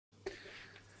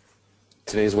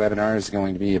Today's webinar is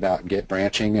going to be about Git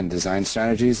branching and design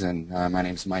strategies, and my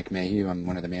name is Mike Maheu. I'm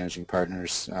one of the managing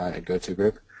partners at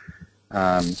GoToGroup.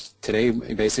 Today,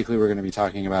 basically, we're going to be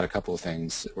talking about a couple of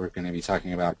things. We're going to be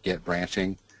talking about Git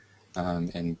branching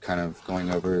and kind of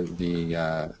going over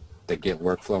the Git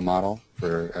workflow model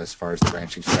for as far as the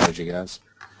branching strategy goes.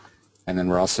 And then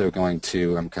we're also going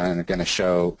to, I'm kind of going to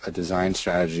show a design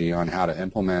strategy on how to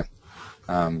implement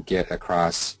Git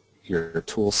across your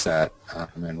tool set,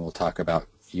 and we'll talk about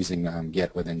using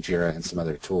Git within Jira and some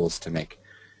other tools to make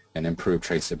and improve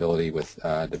traceability with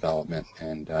development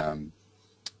and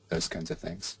those kinds of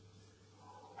things.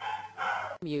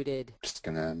 Muted. Just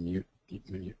going to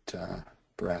mute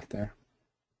Brett there.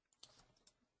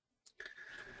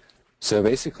 So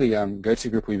basically,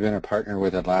 GoToGroup, we've been a partner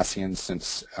with Atlassian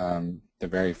since the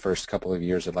very first couple of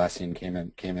years Atlassian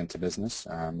came into business.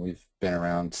 We've been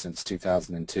around since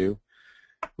 2002.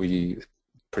 We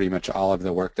pretty much all of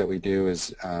the work that we do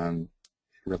is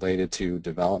related to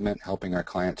development, helping our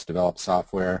clients develop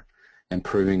software,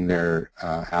 improving their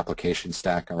application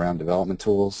stack around development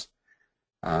tools,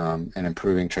 and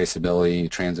improving traceability,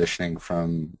 transitioning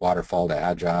from waterfall to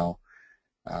agile,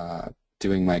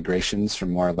 doing migrations from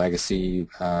more legacy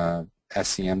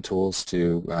SCM tools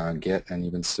to Git and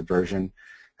even Subversion.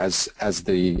 As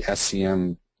the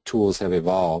SCM tools have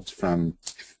evolved from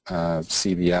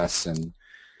CVS and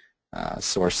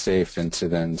SourceSafe into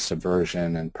then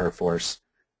Subversion and Perforce,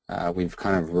 we've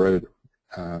kind of rode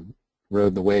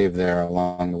the wave there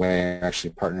along the way. I actually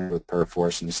partnered with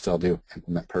Perforce, and we still do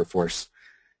implement Perforce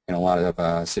in a lot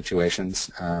of situations.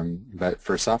 But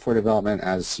for software development,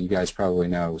 as you guys probably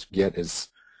know, Git is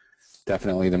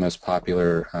definitely the most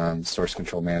popular source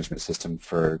control management system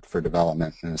for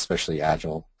development, and especially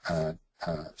agile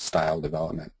style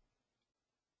development.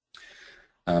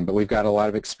 But we've got a lot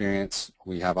of experience.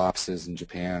 We have offices in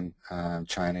Japan,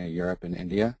 China, Europe, and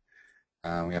India.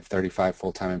 We have 35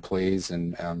 full-time employees,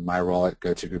 and my role at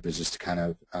GoToGroup is just to kind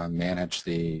of manage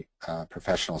the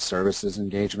professional services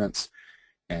engagements,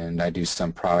 and I do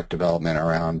some product development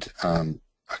around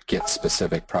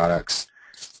Git-specific products,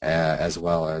 as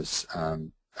well as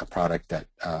a product that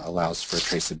allows for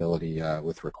traceability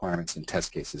with requirements and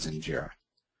test cases in Jira.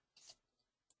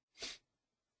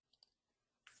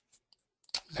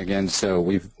 Again, so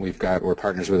we're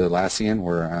partners with Atlassian.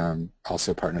 We're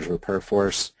also partners with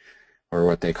Perforce, or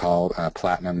what they call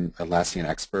Platinum Atlassian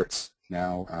Experts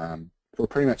now. We're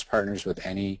pretty much partners with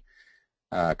any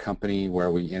company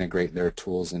where we integrate their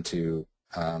tools into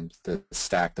the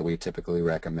stack that we typically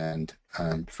recommend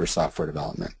for software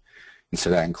development. And so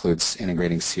that includes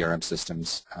integrating CRM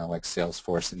systems like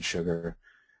Salesforce and Sugar.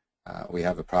 We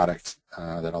have a product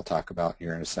that I'll talk about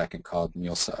here in a second called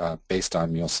based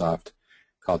on MuleSoft,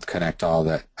 called Connect All,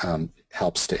 that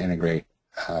helps to integrate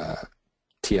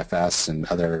TFS and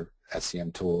other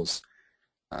SCM tools,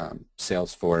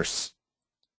 Salesforce,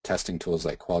 testing tools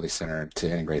like Quality Center to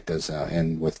integrate those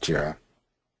in with Jira.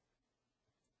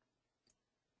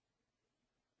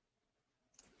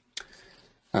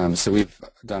 So we've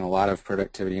done a lot of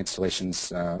productivity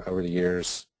installations over the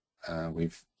years.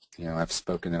 I've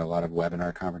spoken at a lot of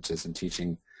webinar conferences and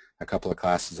teaching a couple of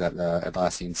classes at the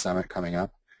Atlassian Summit coming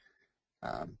up.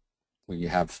 We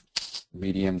have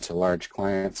medium to large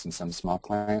clients and some small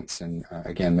clients, and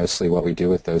again, mostly what we do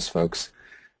with those folks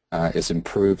is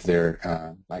improve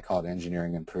their, I call it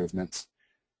engineering improvements.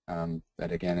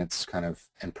 But again, it's kind of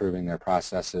improving their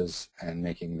processes and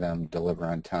making them deliver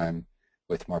on time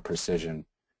with more precision.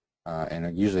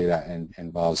 And usually that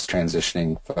involves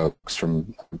transitioning folks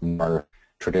from more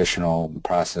traditional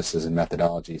processes and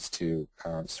methodologies to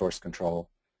source control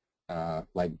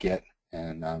like Git,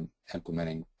 and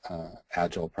implementing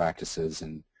agile practices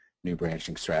and new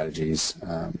branching strategies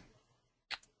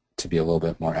to be a little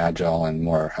bit more agile and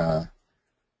more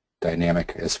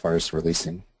dynamic as far as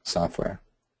releasing software.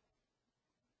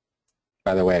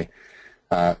 By the way,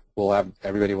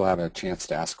 everybody will have a chance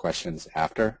to ask questions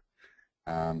after,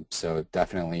 so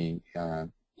definitely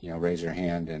raise your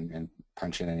hand and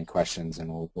punch in any questions,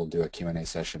 and we'll do a Q&A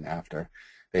session after.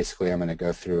 Basically, I'm going to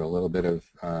go through a little bit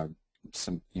of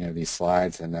some these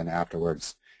slides, and then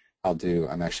afterwards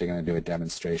I'm actually going to do a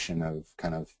demonstration of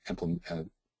kind of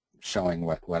showing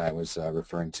what I was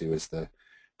referring to as the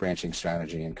branching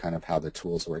strategy and kind of how the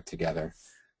tools work together,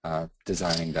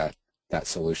 designing that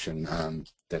solution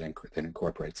that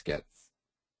incorporates Git.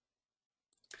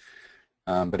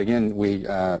 But again, we've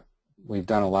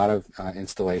done a lot of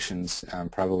installations.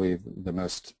 Probably the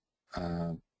most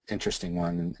interesting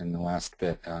one in the last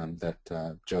bit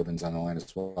that Jobin's on the line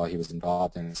as well, he was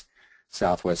involved in, is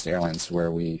Southwest Airlines,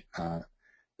 where we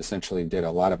essentially did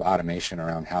a lot of automation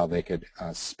around how they could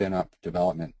spin up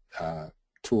development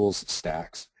tools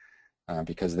stacks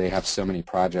because they have so many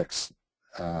projects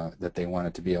that they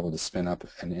wanted to be able to spin up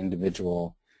an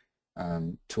individual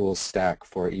tools stack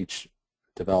for each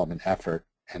development effort,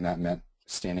 and that meant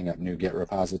standing up new Git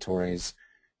repositories,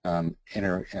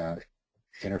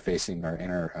 interfacing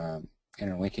or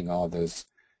interlinking all of those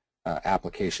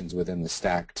applications within the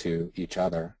stack to each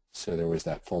other, so there was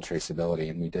that full traceability.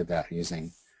 And we did that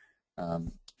using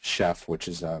Chef, which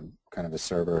is kind of a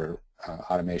server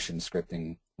automation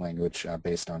scripting language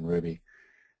based on Ruby,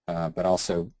 but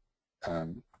also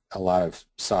a lot of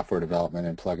software development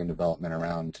and plugin development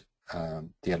around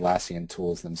the Atlassian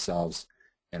tools themselves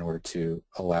in order to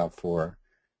allow for,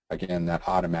 again, that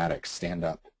automatic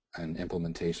stand-up and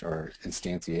implementation or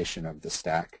instantiation of the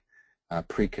stack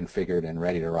pre-configured and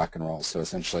ready to rock and roll. So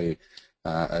essentially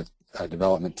a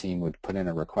development team would put in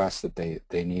a request that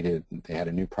they needed. They had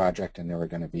a new project and they were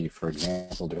going to be, for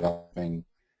example, developing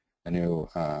a new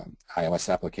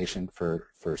iOS application for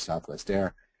Southwest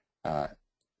Air.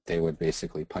 They would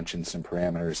basically punch in some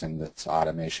parameters and this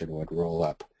automation would roll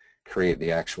up, create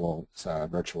the actual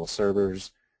virtual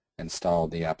servers, install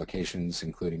the applications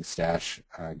including Stash,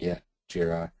 Git,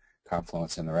 Jira,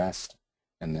 Confluence, and the rest,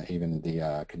 and even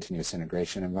the continuous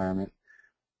integration environment,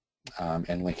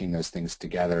 and linking those things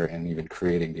together and even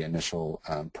creating the initial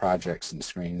projects and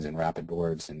screens and rapid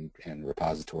boards and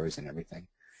repositories and everything.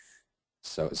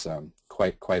 So it's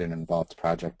quite an involved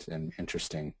project and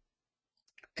interesting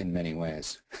in many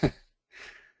ways.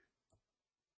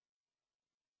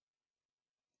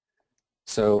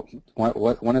 So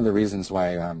one of the reasons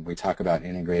why we talk about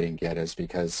integrating Git is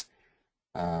because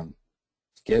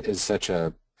Git is such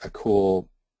a cool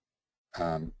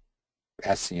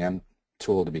SCM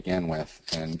tool to begin with,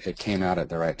 and it came out at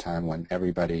the right time when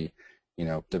everybody,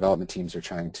 development teams are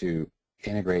trying to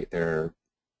integrate their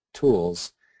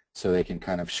tools so they can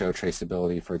kind of show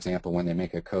traceability. For example, when they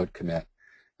make a code commit,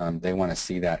 they want to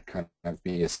see that kind of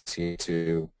be associated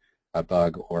to a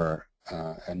bug or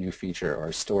a new feature or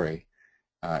a story.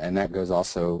 And that goes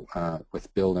also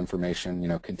with build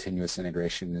information. Continuous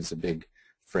integration is a big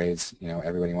phrase.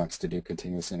 Everybody wants to do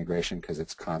continuous integration because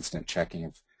it's constant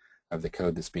checking of the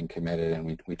code that's being committed,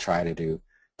 and we try to do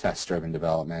test-driven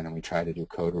development, and we try to do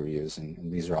code reviews,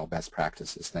 and these are all best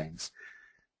practices things.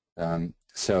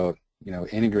 So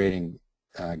integrating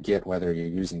Git, whether you're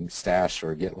using Stash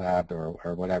or GitLab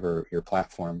or whatever your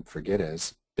platform for Git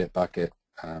is, Bitbucket,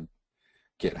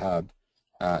 GitHub,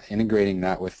 integrating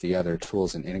that with the other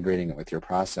tools and integrating it with your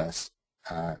process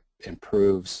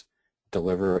improves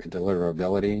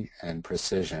deliverability and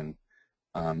precision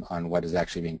on what is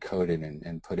actually being coded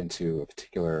and put into a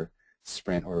particular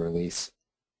sprint or release.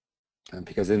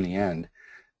 Because in the end,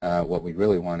 what we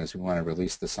really want is we want to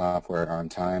release the software on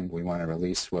time. We want to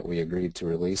release what we agreed to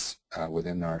release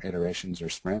within our iterations or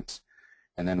sprints.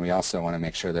 And then we also want to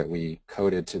make sure that we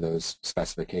coded to those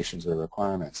specifications or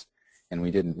requirements. And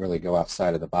we didn't really go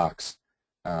outside of the box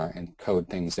and code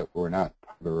things that were not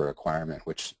part of a requirement,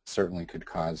 which certainly could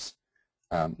cause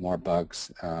more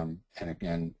bugs. And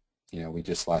again, we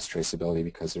just lost traceability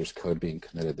because there's code being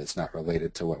committed that's not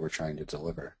related to what we're trying to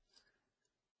deliver.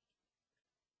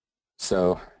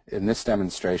 So in this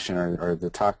demonstration or the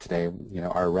talk today,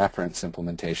 our reference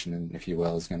implementation, if you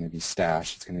will, is going to be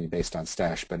Stash. It's going to be based on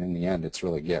Stash, but in the end, it's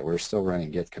really Git. We're still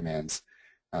running Git commands,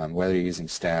 whether you're using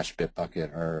Stash,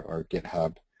 Bitbucket, or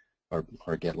GitHub, or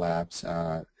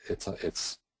GitLabs.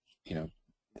 It's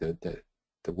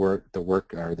the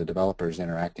work or the developers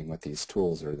interacting with these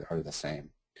tools are the same.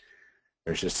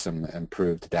 There's just some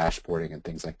improved dashboarding and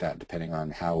things like that, depending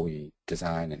on how we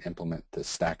design and implement the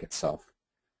stack itself.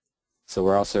 So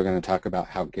we're also going to talk about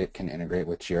how Git can integrate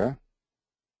with Jira,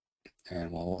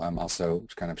 and we'll also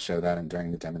kind of show that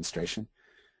during the demonstration.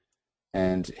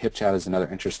 And HipChat is another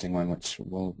interesting one, which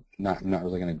I'm not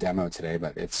really going to demo today,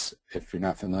 but if you're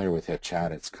not familiar with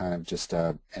HipChat, it's kind of just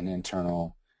an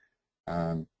internal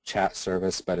chat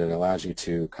service, but it allows you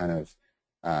to kind of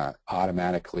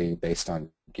automatically, based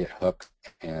on Git hooks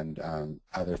and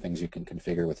other things you can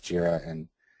configure with Jira, and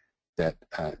that,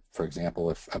 for example,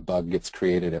 if a bug gets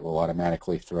created, it will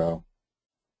automatically throw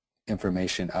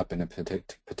information up in a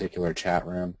particular chat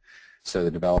room, so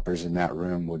the developers in that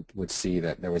room would see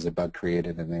that there was a bug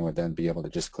created, and they would then be able to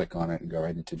just click on it and go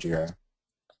right into Jira,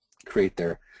 create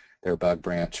their bug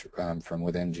branch from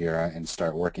within Jira, and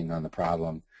start working on the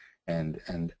problem.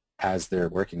 And as they're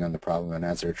working on the problem and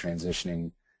as they're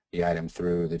transitioning the item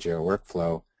through the Jira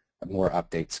workflow, more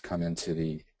updates come into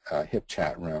the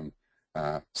HipChat room.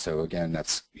 So again,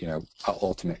 that's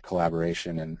ultimate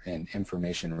collaboration and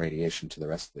information radiation to the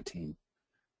rest of the team.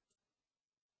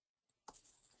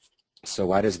 So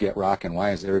why does Git rock, and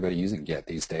why is everybody using Git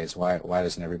these days? Why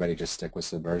doesn't everybody just stick with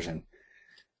Subversion?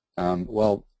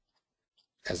 Well,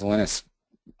 as Linus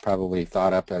probably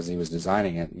thought up as he was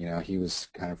designing it, he was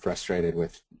kind of frustrated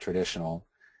with traditional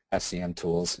SCM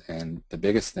tools, and the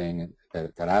biggest thing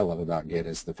that I love about Git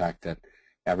is the fact that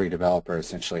every developer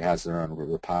essentially has their own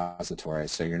repository,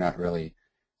 so you're not really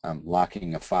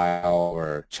locking a file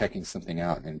or checking something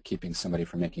out and keeping somebody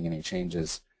from making any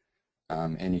changes.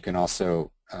 And you can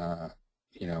also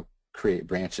create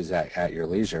branches at your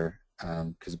leisure,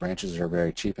 because branches are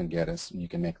very cheap in Git. You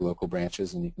can make local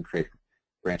branches, and you can create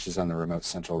branches on the remote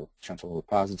central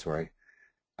repository.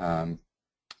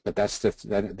 But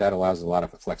that allows a lot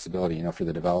of flexibility, for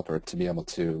the developer to be able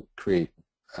to create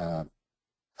a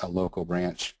local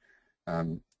branch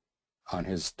on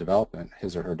his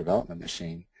or her development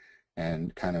machine,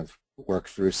 and kind of work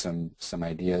through some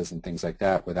ideas and things like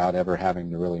that without ever having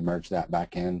to really merge that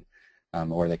back in,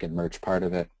 or they can merge part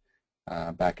of it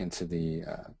back into the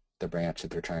branch that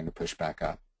they're trying to push back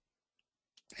up.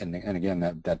 And again,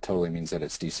 that totally means that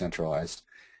it's decentralized.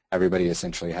 Everybody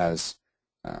essentially has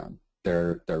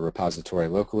their repository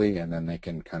locally, and then they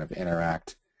can kind of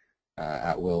interact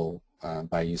at will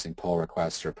by using pull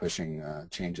requests or pushing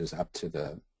changes up to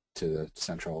the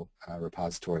central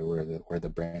repository where the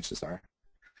branches are.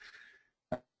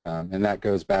 And that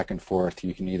goes back and forth.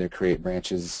 You can either create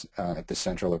branches at the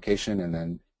central location and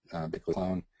then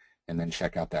clone and then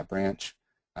check out that branch,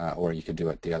 or you could do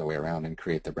it the other way around and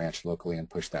create the branch locally and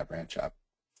push that branch up.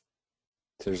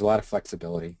 So there's a lot of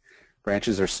flexibility.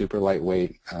 Branches are super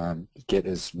lightweight. Git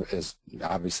is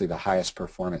obviously the highest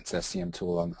performance SCM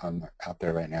tool out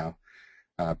there right now.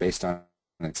 Based on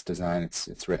its design,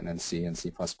 it's written in C and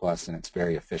C++, and it's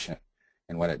very efficient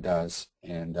in what it does.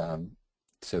 And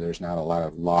so there's not a lot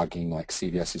of logging like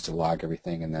CVS used to log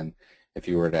everything, and then if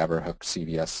you were to ever hook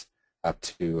CVS up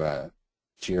to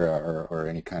Jira or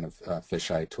any kind of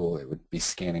fisheye tool, it would be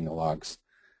scanning the logs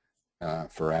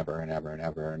forever and ever and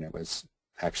ever, and it was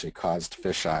actually caused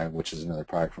fisheye, which is another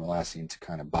product from Atlassian, to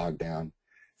kind of bog down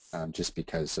just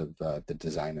because of the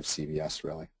design of CVS,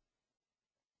 really.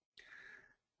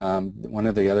 One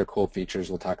of the other cool features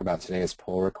we'll talk about today is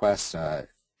pull requests.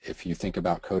 If you think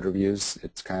about code reviews,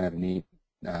 it's kind of neat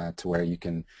to where you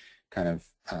can kind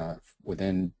of,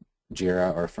 within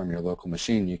Jira or from your local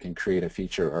machine, you can create a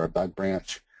feature or a bug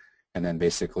branch, and then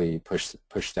basically push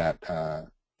that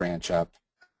branch up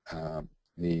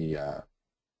the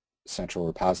central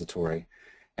repository.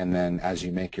 And then as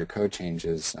you make your code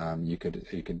changes, you could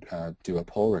do a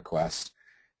pull request,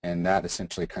 and that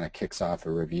essentially kind of kicks off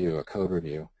a code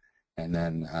review. And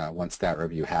then once that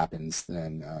review happens,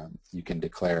 then you can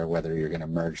declare whether you're going to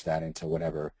merge that into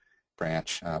whatever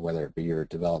branch, whether it be your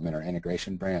development or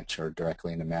integration branch or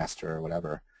directly into master or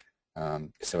whatever.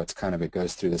 So it's kind of, it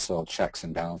goes through this little checks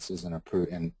and balances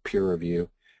and peer review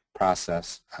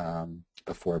process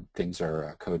before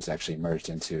code's actually merged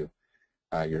into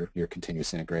your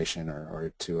continuous integration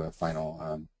or to a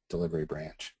final delivery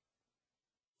branch.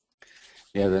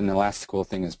 Yeah, then the last cool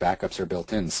thing is backups are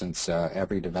built in. Since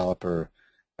every developer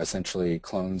essentially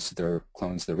clones the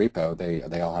repo,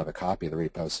 they all have a copy of the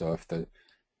repo. So if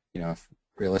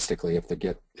realistically, if the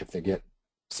Git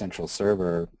central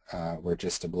server were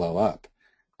just to blow up,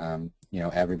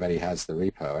 everybody has the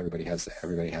repo. Everybody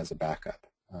has a backup.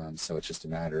 So it's just a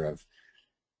matter of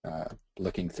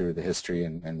looking through the history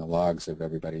and the logs of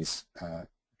everybody's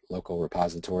local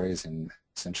repositories and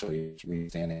essentially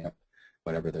re-standing up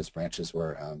whatever those branches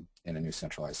were in a new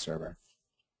centralized server.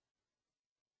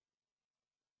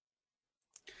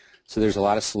 So there's a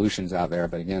lot of solutions out there,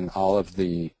 but again, all of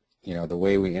the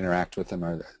way we interact with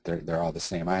them they're all the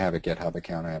same. I have a GitHub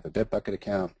account, I have a Bitbucket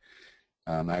account,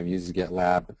 I've used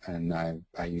GitLab, and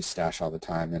I use Stash all the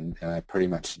time, and I pretty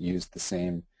much use the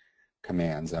same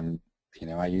commands.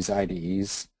 I use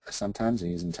IDEs sometimes. I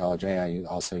use IntelliJ. I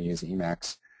also use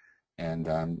Emacs, and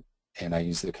I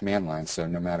use the command line. So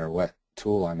no matter what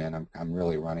tool I'm in, I'm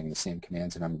really running the same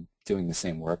commands, and I'm doing the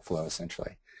same workflow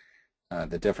essentially.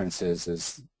 The difference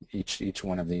is each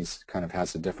one of these kind of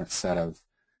has a different set of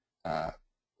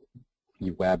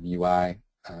web UI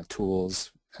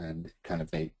tools, and kind of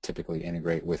they typically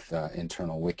integrate with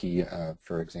internal wiki.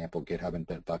 For example, GitHub and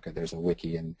Bitbucket, there's a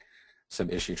wiki and some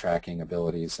issue tracking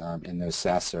abilities in those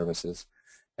SaaS services.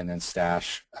 And then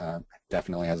Stash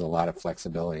definitely has a lot of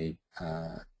flexibility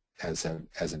as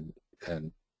an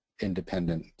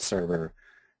independent server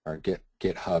or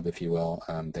GitHub, if you will,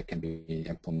 that can be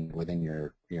implemented within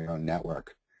your own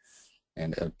network,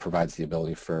 and it provides the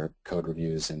ability for code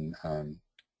reviews and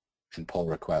pull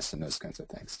requests and those kinds of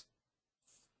things.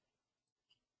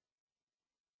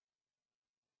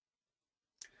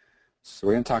 So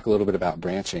we're going to talk a little bit about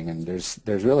branching, and there's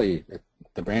really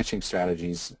the branching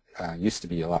strategies used to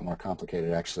be a lot more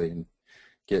complicated actually, and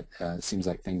Git it seems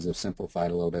like things have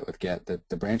simplified a little bit with Git.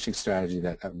 The branching strategy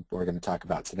that we're going to talk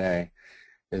about today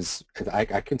is I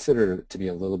consider it to be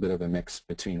a little bit of a mix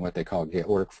between what they call Git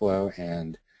workflow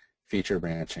and feature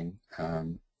branching,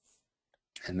 and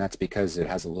that's because it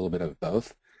has a little bit of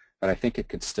both. But I think it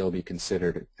could still be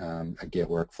considered a Git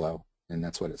workflow, and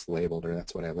that's what it's labeled, or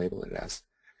that's what I label it as.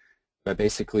 But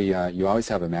basically, you always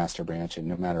have a master branch, and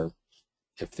no matter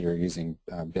if you're using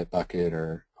Bitbucket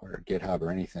or GitHub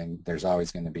or anything, there's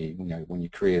always going to be, when you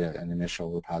create an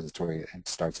initial repository, it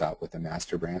starts out with a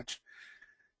master branch.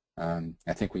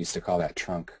 I think we used to call that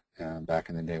trunk back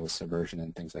in the day with Subversion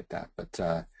and things like that. But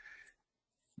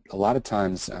a lot of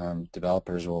times,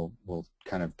 developers will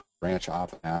kind of branch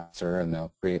off master, and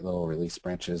they'll create little release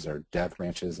branches or dev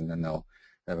branches, and then they'll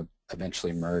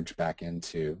eventually merge back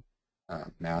into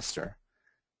master.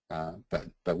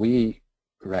 But we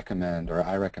recommend, or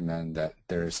I recommend, that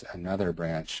there's another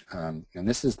branch, and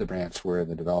this is the branch where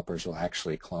the developers will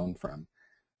actually clone from,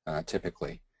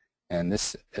 typically. And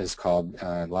this is called,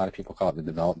 a lot of people call it the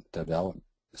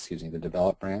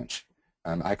develop branch.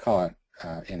 I call it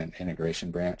in an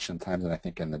integration branch sometimes, and I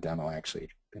think in the demo I actually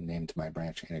named my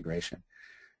branch integration,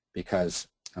 because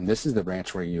this is the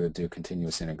branch where you would do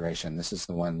continuous integration. This is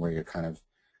the one where you're kind of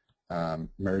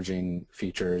merging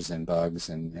features and bugs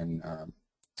and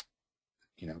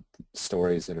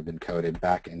stories that have been coded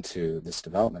back into this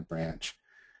development branch,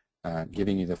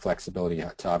 giving you the flexibility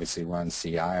to obviously run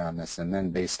CI on this, and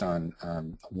then based on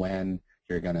when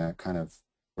you're going to kind of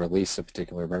release a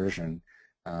particular version,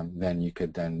 then you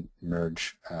could then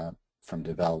merge from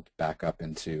develop back up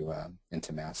into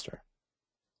master.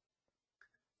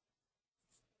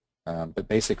 But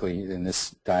basically, in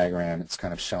this diagram, it's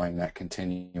kind of showing that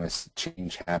continuous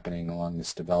change happening along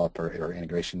this developer or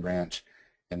integration branch,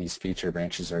 and these feature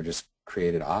branches are just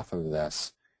created off of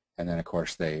this, and then of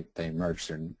course they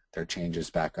merge their changes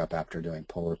back up after doing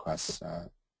pull requests,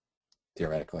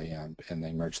 theoretically, and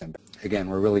they merge them. Again,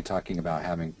 we're really talking about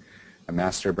having a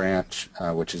master branch,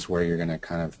 which is where you're going to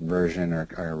kind of version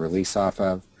or release off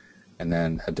of, and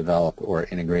then a develop or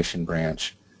integration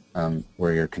branch,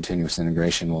 where your continuous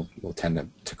integration will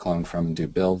tend to clone from and do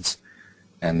builds,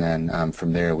 and then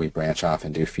from there we branch off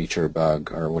and do feature,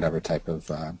 bug, or whatever type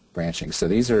of branching. So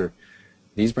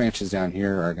these branches down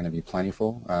here are going to be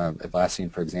plentiful.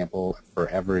 Atlassian, for example, for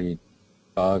every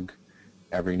bug,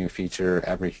 every new feature,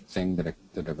 everything that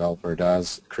the developer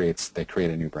does, they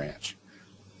create a new branch.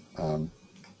 And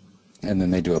then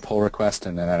they do a pull request,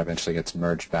 and then that eventually gets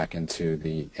merged back into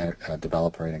the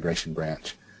developer integration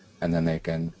branch, and then they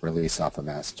can release off a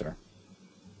master.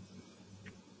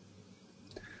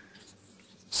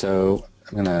 So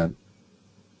I'm going to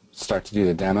start to do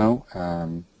the demo,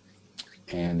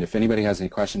 and if anybody has any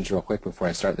questions real quick before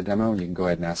I start the demo, you can go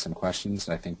ahead and ask some questions.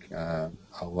 I think I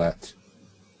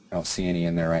don't see any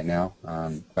in there right now,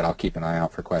 but I'll keep an eye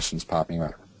out for questions popping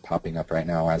up right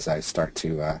now as I start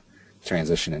to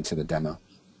transition into the demo.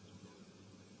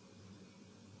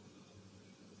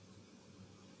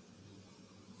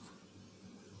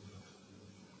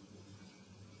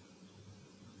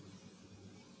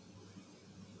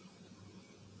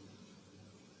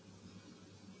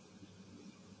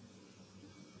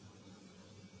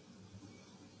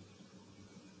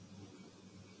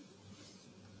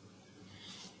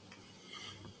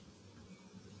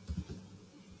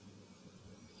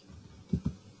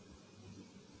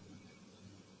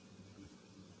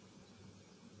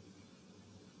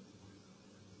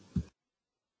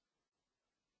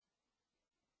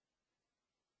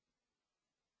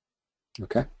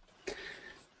 Okay.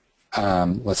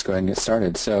 Let's go ahead and get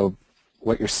started. So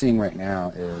what you're seeing right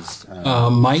now is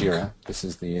Mike? Jira. This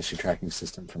is the issue tracking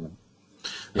system from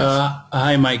yes.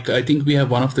 Hi, Mike. I think we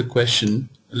have one of the question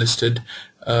listed.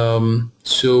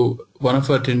 So one of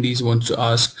our attendees wants to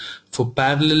ask, for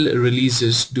parallel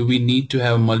releases, do we need to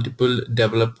have multiple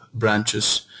develop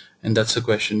branches? And that's the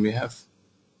question we have.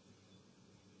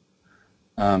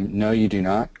 No, you do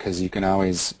not, because you can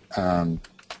always, at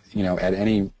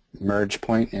any merge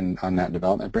point on that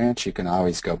development branch, you can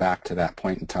always go back to that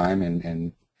point in time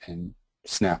and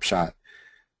snapshot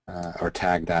or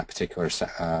tag that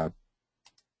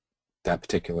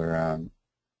particular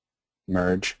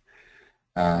merge.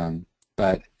 And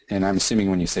I'm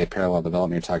assuming when you say parallel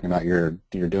development, you're talking about you're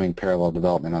doing parallel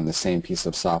development on the same piece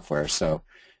of software. So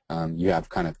you have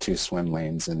kind of two swim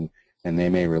lanes, and they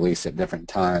may release at different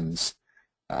times.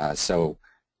 So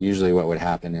usually what would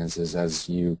happen is as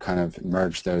you kind of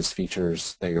merge those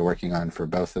features that you're working on for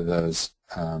both of those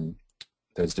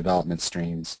development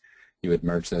streams, you would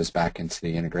merge those back into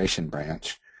the integration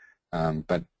branch.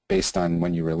 But based on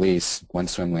when you release, one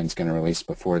swim lane is going to release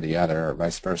before the other, or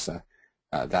vice versa.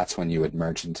 That's when you would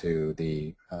merge into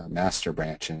the master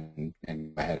branch and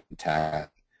go ahead and tag that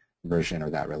version or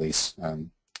that release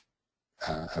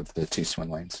of the two swim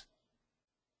lanes.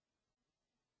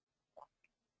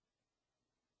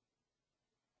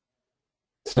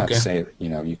 It's not to say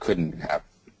you couldn't have,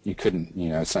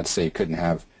 it's not to say you couldn't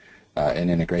have an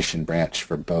integration branch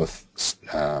for both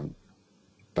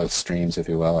streams, if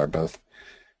you will, or both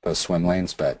swim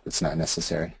lanes, but it's not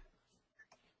necessary.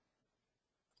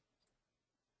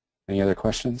 Any other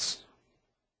questions?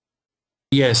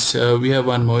 Yes, we have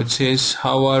one more. It says,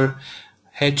 how are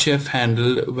HF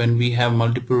handled when we have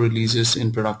multiple releases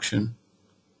in production?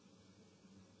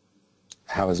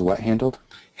 How is what handled?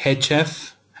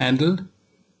 HF handled.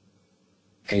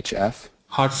 HF?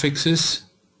 Hot fixes.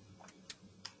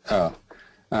 Oh,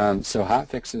 so hot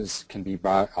fixes can be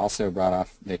also brought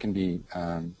off. They can be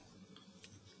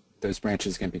those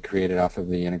branches can be created off of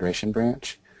the integration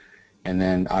branch, and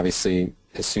then obviously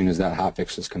as soon as that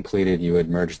hotfix is completed, you would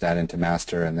merge that into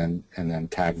master and then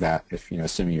tag that, if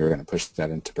assuming you were going to push that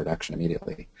into production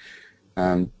immediately.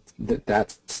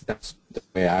 That's the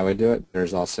way I would do it.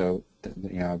 There's also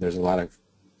there's a lot of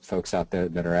folks out there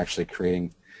that are actually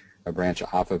creating a branch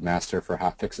off of master for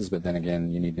hotfixes, but then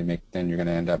again, you're going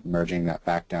to end up merging that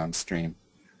back downstream.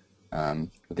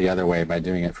 The other way, by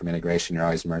doing it from integration, you're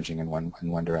always merging in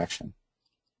one direction.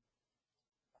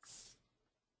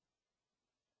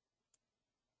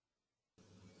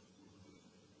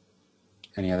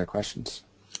 Any other questions?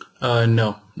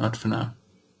 No, not for now.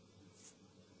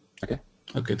 Okay.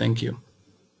 Okay, thank you.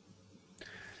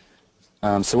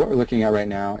 So what we're looking at right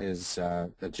now is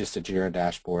just a JIRA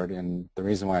dashboard, and the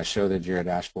reason why I show the JIRA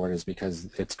dashboard is because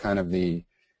it's kind of the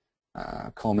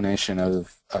culmination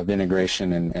of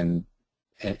integration and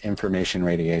information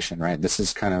radiation, right? This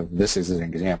is an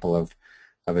example of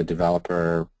a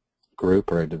developer group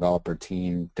or a developer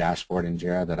team dashboard in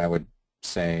JIRA that I would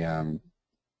say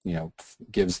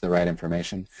gives the right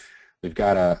information. We've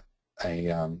got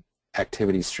a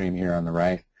activity stream here on the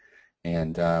right,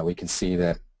 and we can see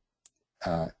that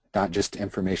not just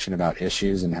information about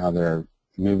issues and how they're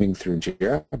moving through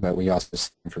JIRA, but we also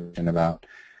see information about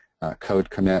code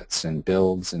commits and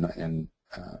builds and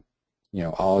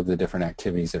all of the different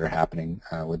activities that are happening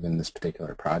within this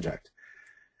particular project.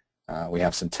 We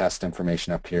have some test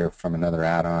information up here from another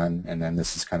add-on, and then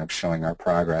this is kind of showing our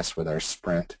progress with our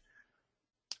sprint.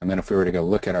 And then if we were to go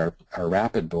look at our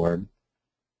rapid board,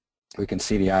 we can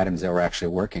see the items that we're actually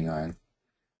working on.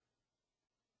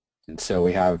 And so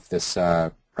we have this,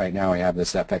 right now we have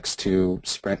this FX2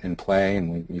 sprint in play,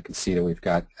 and you can see that we've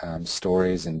got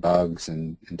stories and bugs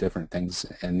and different things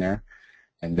in there.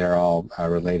 And they're all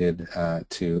related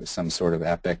to some sort of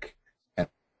epic and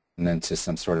then to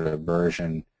some sort of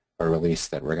version or release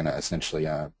that we're going to essentially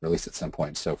release at some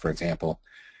point. So for example,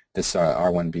 this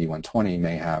R1B120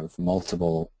 may have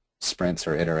multiple sprints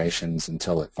or iterations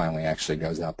until it finally actually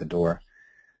goes out the door.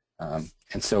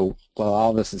 And so while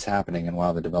all this is happening and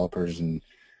while the developers and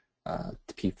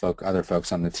other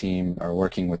folks on the team are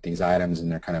working with these items and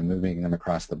they're kind of moving them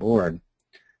across the board,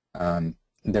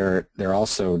 they're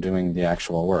also doing the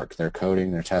actual work. They're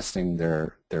coding, they're testing,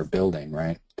 they're building,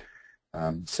 right?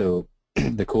 So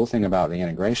the cool thing about the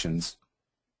integrations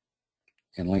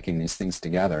and linking these things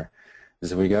together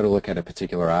is if we go to look at a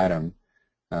particular item,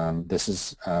 this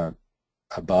is a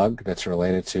bug that's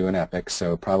related to an epic.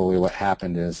 So probably what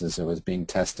happened is it was being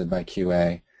tested by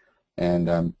QA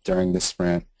and during the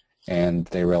sprint, and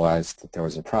they realized that there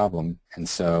was a problem. And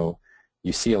so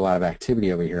you see a lot of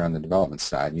activity over here on the development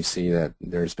side. You see that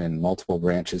there's been multiple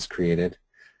branches created.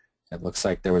 It looks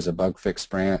like there was a bug fix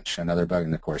branch, another bug,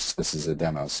 and of course this is a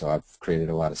demo, so I've created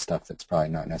a lot of stuff that's probably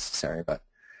not necessary. But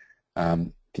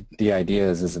the idea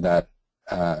is that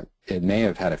it may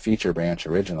have had a feature branch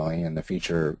originally, and the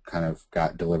feature kind of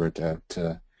got delivered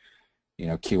to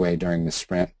QA during the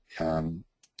sprint.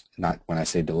 Not when I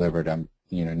say delivered,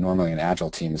 normally an agile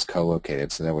team is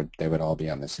co-located, so they would all be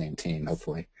on the same team,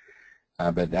 hopefully.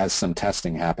 But as some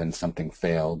testing happened, something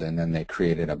failed, and then they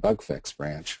created a bug fix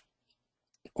branch,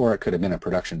 or it could have been a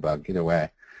production bug. Either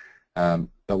way.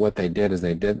 But what they did is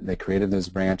they created those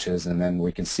branches, and then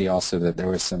we can see also that there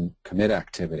was some commit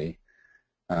activity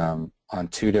on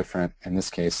two different. In this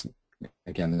case,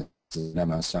 again, this is a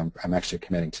demo, so I'm actually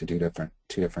committing to two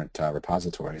different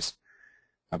repositories.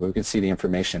 But we can see the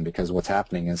information because what's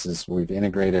happening is we've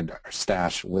integrated our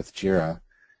stash with JIRA,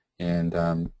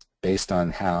 and based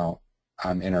on how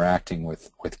I'm interacting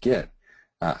with Git,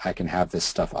 I can have this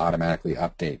stuff automatically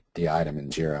update the item in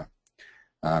JIRA.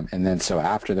 And then so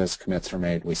after those commits were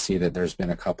made, we see that there's been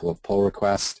a couple of pull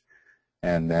requests,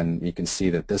 and then you can see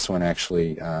that this one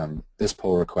actually, this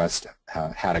pull request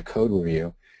had a code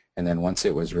review, and then once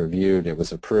it was reviewed, it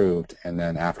was approved, and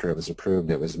then after it was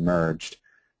approved, it was merged,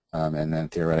 and then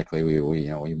theoretically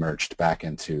we merged back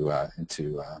into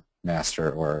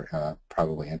master, or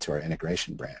probably into our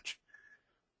integration branch.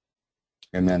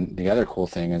 And then the other cool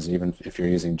thing is, even if you're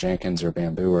using Jenkins or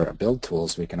Bamboo or build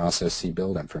tools, we can also see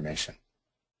build information.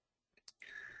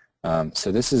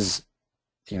 So this is,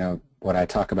 what I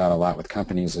talk about a lot with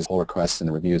companies is pull requests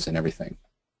and reviews and everything.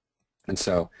 And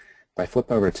so if I flip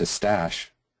over to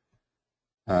Stash,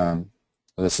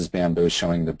 this is Bamboo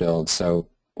showing the build. So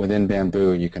within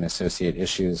Bamboo, you can associate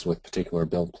issues with particular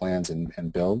build plans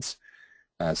and builds.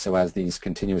 So as these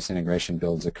continuous integration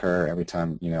builds occur, every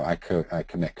time I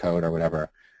commit code or whatever,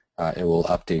 it will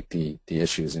update the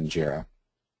issues in Jira.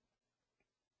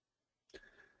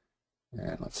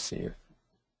 And let's see.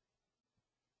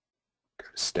 Go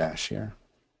to Stash here.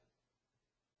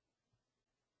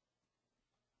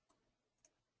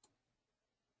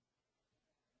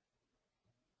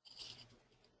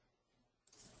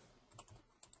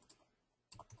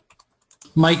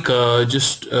 Mike,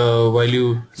 just while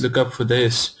you look up for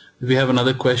this, we have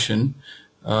another question.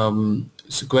 So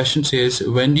the question says,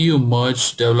 when do you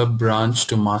merge develop branch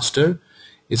to master?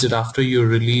 Is it after your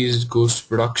release goes to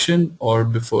production or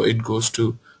before it goes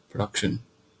to production?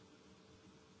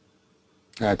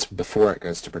 It's before it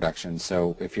goes to production.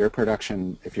 So if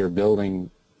you're building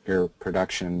your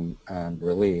production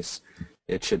release,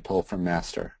 it should pull from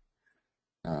master.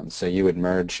 So you would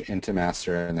merge into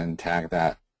master and then tag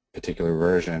that particular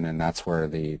version, and that's where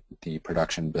the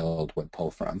production build would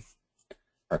pull from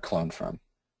or clone from.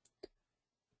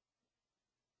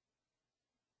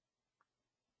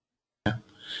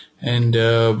 And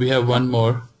we have one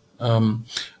more.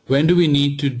 When do we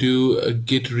need to do a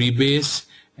git rebase,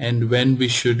 and when we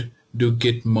should do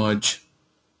git merge?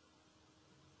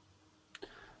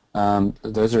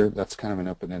 That's kind of an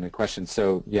open-ended question.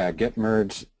 So yeah, git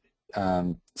merge.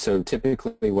 So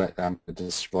typically what I'm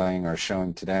displaying or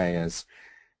showing today is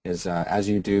as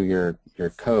you do your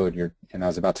code, and I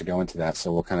was about to go into that,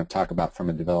 so we'll kind of talk about from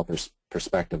a developer's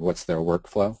perspective what's their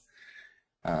workflow.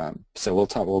 So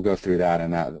we'll go through that,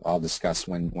 and I'll discuss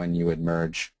when you would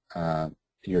merge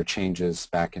your changes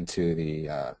back into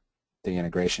the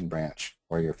integration branch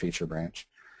or your feature branch.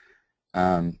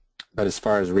 But as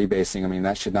far as rebasing, I mean,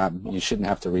 you shouldn't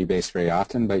have to rebase very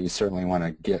often, but you certainly want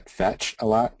to git fetch a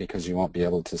lot, because you won't be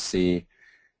able to see,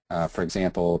 for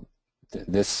example,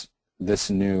 this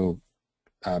new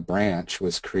branch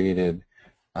was created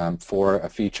for a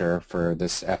feature for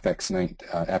this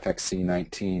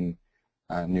FXC19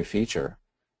 new feature.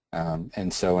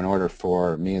 And so in order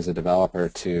for me as a developer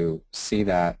to see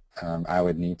that, I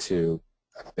would need to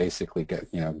basically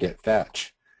git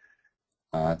fetch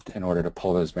in order to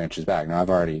pull those branches back. Now I've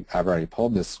already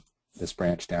pulled this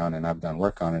branch down, and I've done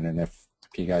work on it, and if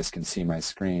you guys can see my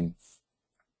screen,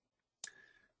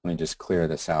 let me just clear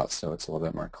this out so it's a little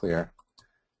bit more clear.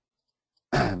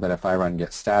 But if I run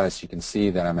git status, you can see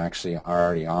that I'm actually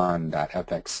already on that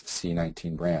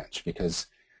FXC19 branch, because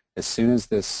as soon as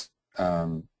this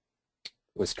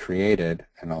was created,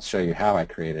 and I'll show you how I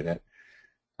created it,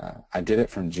 I did it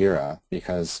from Jira,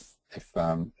 because if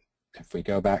we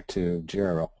go back to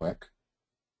Jira real quick,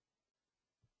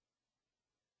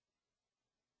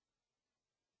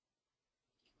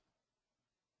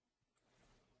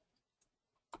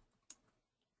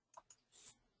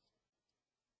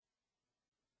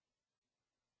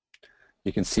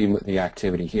 you can see the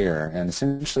activity here. And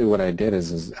essentially what I did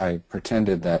is I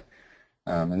pretended that,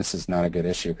 and this is not a good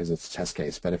issue because it's a test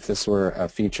case, but if this were a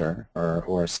feature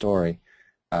or a story,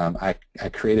 I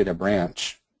created a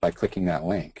branch by clicking that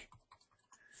link.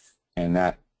 And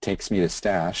that takes me to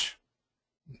Stash.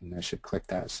 And I should click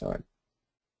that so it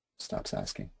stops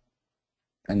asking.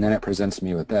 And then it presents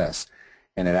me with this.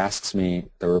 And it asks me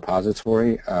the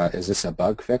repository, is this a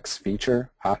bug fix,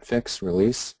 feature, hotfix,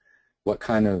 release? What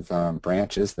kind of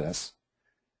branch is this?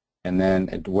 And then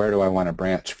where do I want to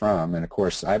branch from? And of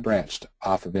course, I branched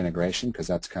off of integration, because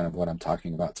that's kind of what I'm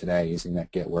talking about today, using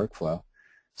that Git workflow.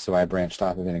 So I branched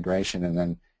off of integration, and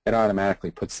then it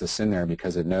automatically puts this in there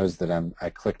because it knows that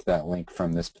I clicked that link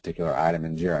from this particular item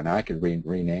in Jira. Now I could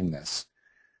rename this.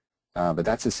 But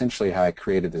that's essentially how I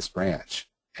created this branch.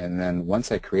 And then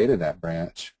once I created that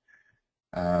branch,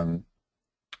 I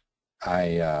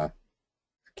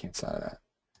can't say that.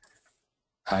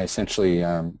 I essentially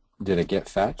did a git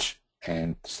fetch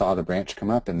and saw the branch come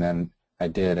up, and then I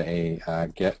did a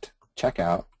git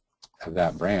checkout of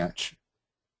that branch.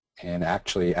 And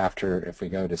actually, if we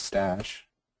go to Stash,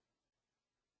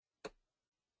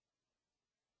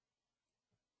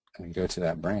 and go to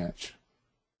that branch,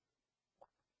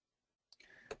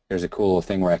 there's a cool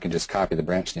thing where I can just copy the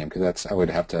branch name, because I would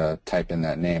have to type in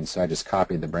that name. So I just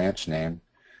copied the branch name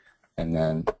and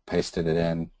then pasted it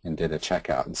in and did a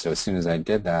checkout. And so as soon as I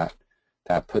did that,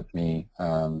 that put me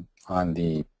on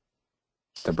the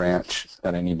branch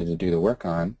that I needed to do the work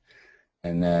on.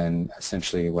 And then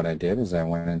essentially what I did is I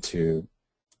went into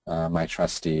my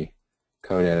trusty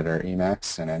code editor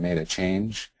Emacs, and I made a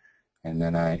change, and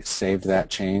then I saved that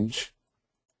change,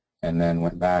 and then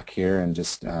went back here and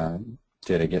just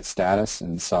did a git status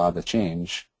and saw the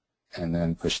change, and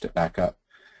then pushed it back up.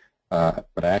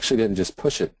 But I actually didn't just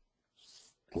push it.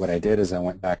 What I did is I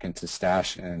went back into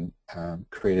Stash and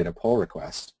created a pull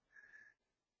request,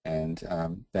 and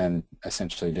then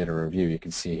essentially did a review. You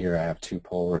can see here I have 2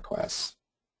 pull requests,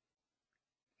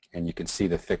 and you can see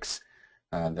the fix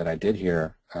that I did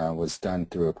here was done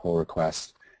through a pull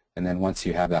request. And then once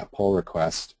you have that pull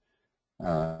request,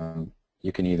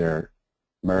 you can either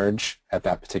merge at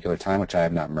that particular time, which I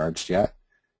have not merged yet.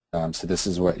 So this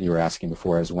is what you were asking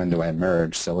before, is when do I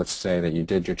merge? So let's say that you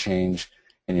did your change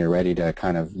and you're ready to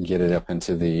kind of get it up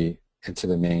into the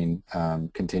main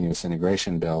continuous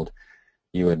integration build.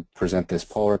 You would present this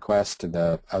pull request to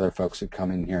the other folks who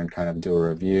come in here and kind of do a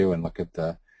review and look at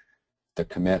the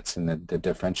commits and the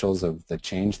differentials of the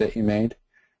change that you made,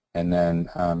 and then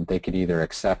they could either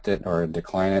accept it or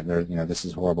decline it. Or, this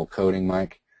is horrible coding,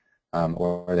 Mike,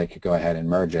 or they could go ahead and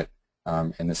merge it,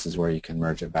 and this is where you can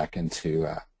merge it back into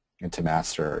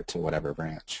master or to whatever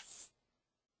branch.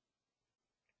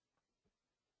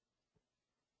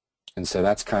 And so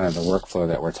that's kind of the workflow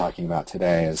that we're talking about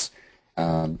today, is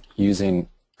using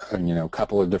a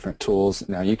couple of different tools.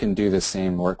 Now you can do the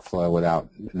same workflow without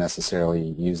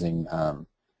necessarily using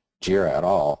Jira at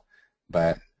all,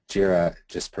 but Jira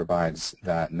just provides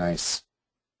that nice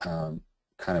kind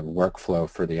of workflow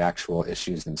for the actual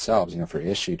issues themselves, for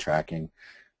issue tracking,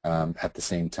 at the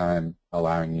same time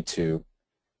allowing you to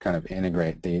kind of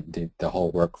integrate the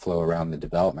whole workflow around the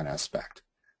development aspect,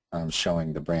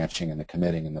 showing the branching and the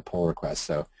committing and the pull request.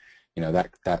 So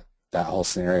that whole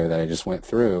scenario that I just went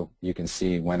through, you can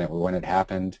see when it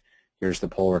happened. Here's the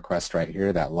pull request right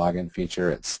here, that login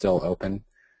feature. It's still open.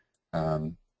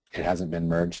 It hasn't been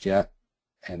merged yet.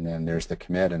 And then there's the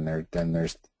commit, and then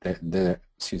there's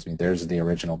there's the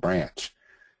original branch.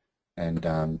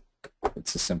 And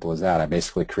it's as simple as that. I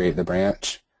basically create the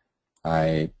branch.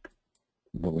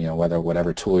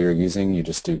 Whatever tool you're using, you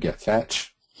just do git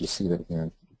fetch. You see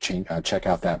that check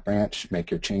out that branch, make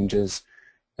your changes,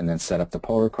 and then set up the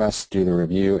pull request, do the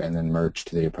review, and then merge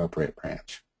to the appropriate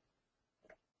branch.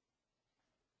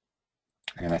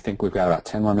 And I think we've got about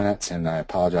 10 more minutes, and I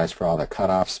apologize for all the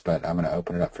cutoffs, but I'm going to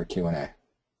open it up for Q&A.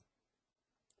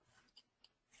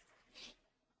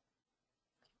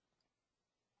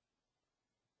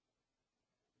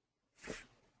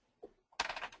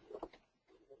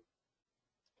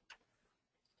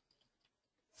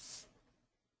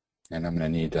 And I'm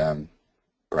going to need,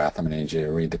 Brath, I'm going to need you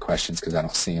to read the questions because I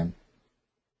don't see them,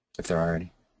 if there are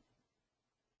any.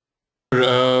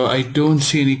 I don't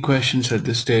see any questions at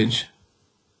this stage.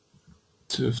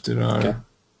 So if there are... Okay.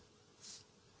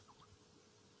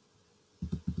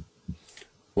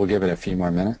 We'll give it a few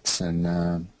more minutes, and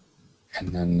then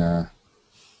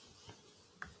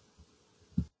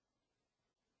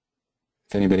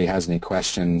if anybody has any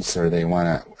questions or they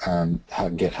want to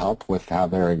get help with how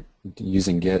they're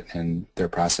using Git and their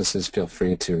processes, feel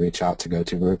free to reach out to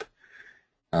GoToGroup.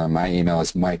 My email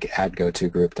is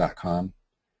mike@gotogroup.com,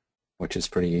 which is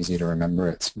pretty easy to remember.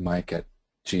 It's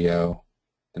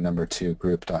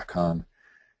mike@2group.com,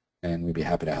 and we'd be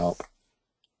happy to help.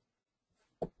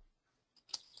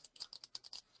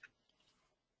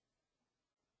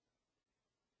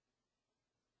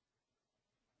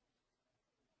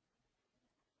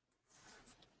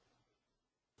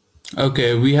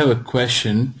 Okay, we have a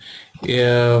question.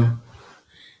 Is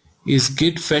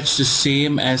git fetch the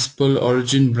same as pull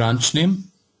origin branch name?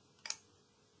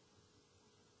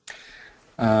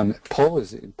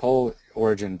 Pull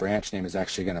origin branch name is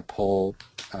actually going to pull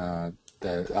the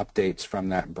updates from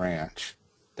that branch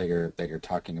that you're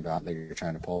talking about, that you're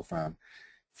trying to pull from.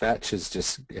 Fetch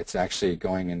is it's actually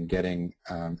going and getting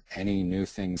any new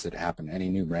things that happen, any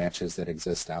new branches that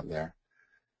exist out there.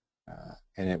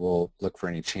 And it will look for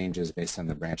any changes based on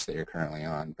the branch that you're currently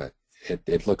on, but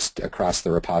it looks across the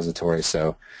repository,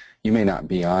 so you may not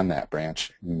be on that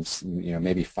branch.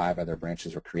 Maybe 5 other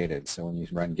branches were created, so when you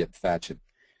run git fetch,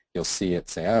 you'll see it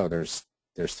say, oh, there's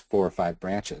 4 or 5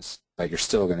 branches, but you're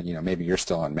still going to, maybe you're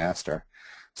still on master.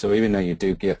 So even though you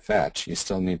do git fetch, you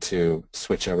still need to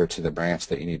switch over to the branch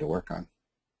that you need to work on.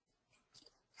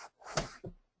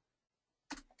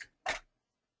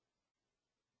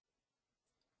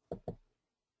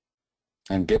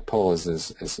 And Git pull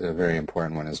is a very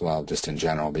important one as well, just in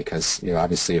general, because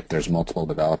obviously if there's multiple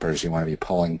developers, you want to be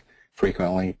pulling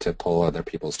frequently to pull other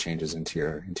people's changes into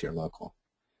your local.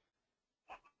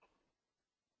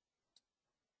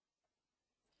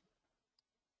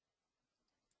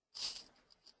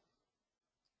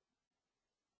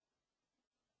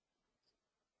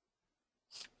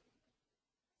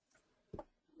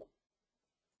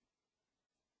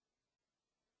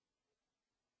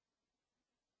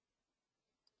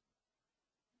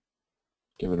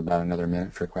 Give it about another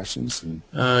minute for questions.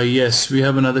 Yes, we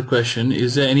have another question.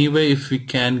 Is there any way if we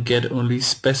can get only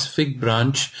specific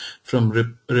branch from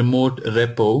remote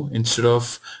repo instead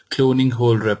of cloning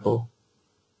whole repo?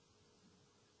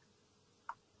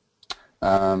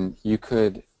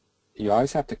 You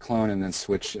always have to clone and then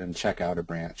switch and check out a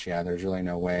branch. Yeah, there's really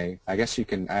no way. I guess you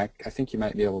can, I think you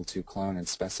might be able to clone and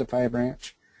specify a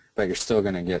branch, but you're still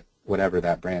going to get whatever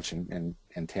that branch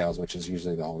entails, which is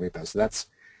usually the whole repo. So that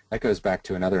goes back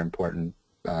to another important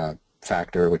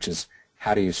factor, which is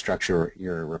how do you structure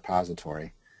your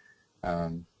repository.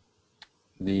 For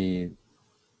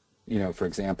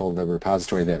example, the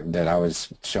repository that I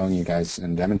was showing you guys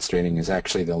and demonstrating is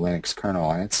actually the Linux kernel,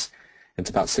 and it's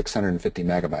about 650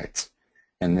 megabytes,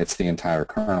 and it's the entire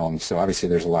kernel. And so obviously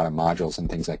there's a lot of modules and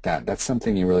things like that. That's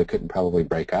something you really couldn't probably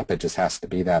break up. It just has to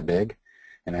be that big,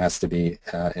 and it has to be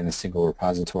in a single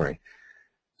repository.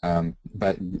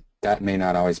 But that may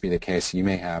not always be the case. You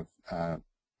may have,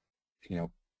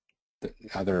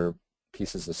 other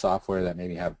pieces of software that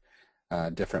maybe have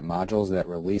different modules that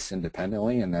release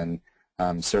independently, and then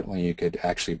certainly you could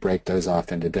actually break those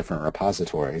off into different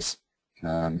repositories,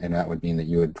 and that would mean that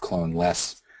you would clone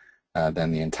less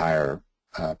than the entire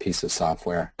piece of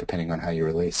software, depending on how you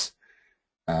release.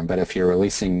 But if you're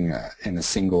releasing in a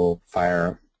single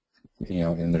file,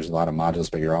 and there's a lot of modules,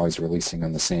 but you're always releasing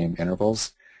on the same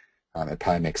intervals, it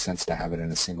probably makes sense to have it in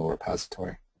a single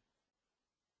repository.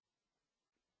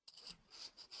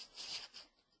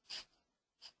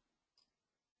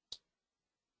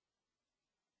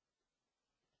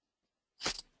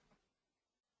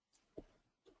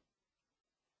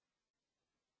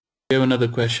 We have another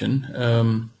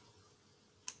question.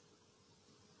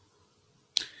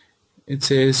 It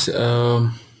says,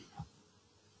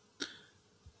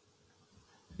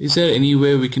 is there any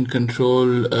way we can control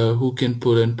who can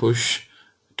pull and push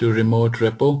to remote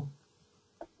repo?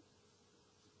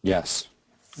 Yes.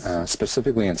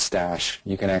 Specifically in Stash,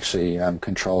 you can actually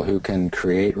control who can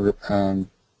create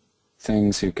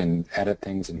things, who can edit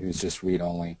things, and who's just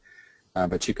read-only.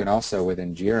 But you can also,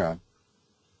 within Jira,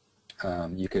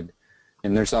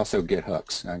 and there's also Git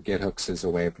hooks. Git hooks is a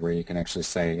way where you can actually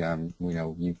say, we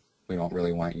don't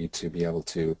really want you to be able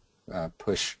to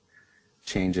push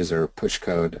changes or push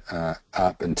code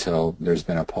up until there's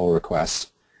been a pull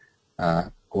request,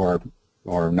 or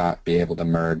not be able to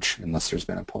merge unless there's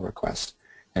been a pull request.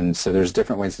 And so there's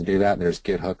different ways to do that. There's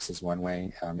Git hooks is one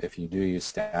way. If you do use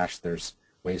Stash, there's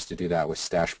ways to do that with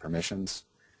Stash permissions.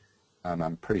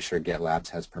 I'm pretty sure GitLabs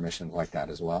has permissions like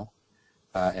that as well.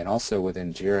 And also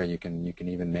within Jira, you can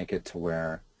even make it to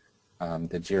where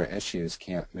the Jira issues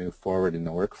can't move forward in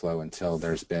the workflow until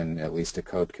there's been at least a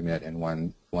code commit and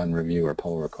one review or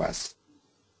pull request.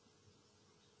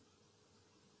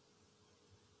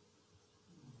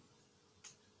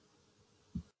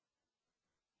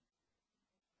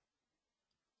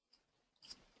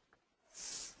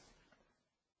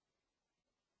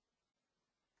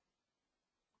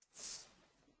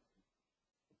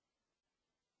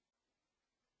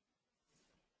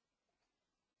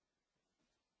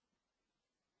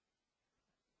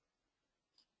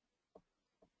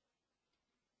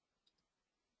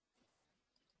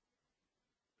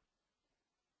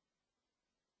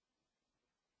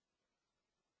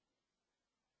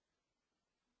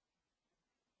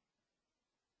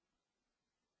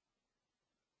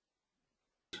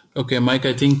 Okay, Mike,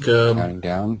 I think Counting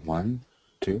down, 1,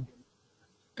 2.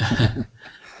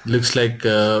 looks like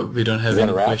we don't have Is that a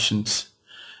any wrap? questions.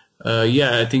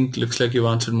 Yeah, I think looks like you've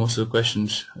answered most of the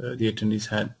questions the attendees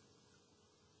had.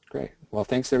 Great. Well,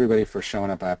 thanks everybody for showing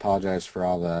up. I apologize for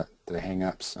all the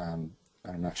hang-ups. I'm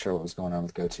not sure what was going on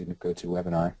with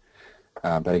GoToWebinar.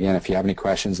 But again, if you have any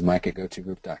questions,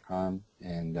 mike@gotogroup.com,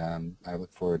 and I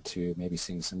look forward to maybe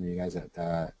seeing some of you guys at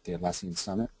the Atlassian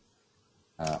Summit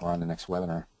or on the next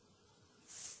webinar.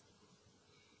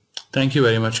 Thank you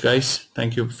very much, guys.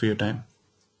 Thank you for your time.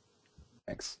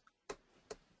 Thanks.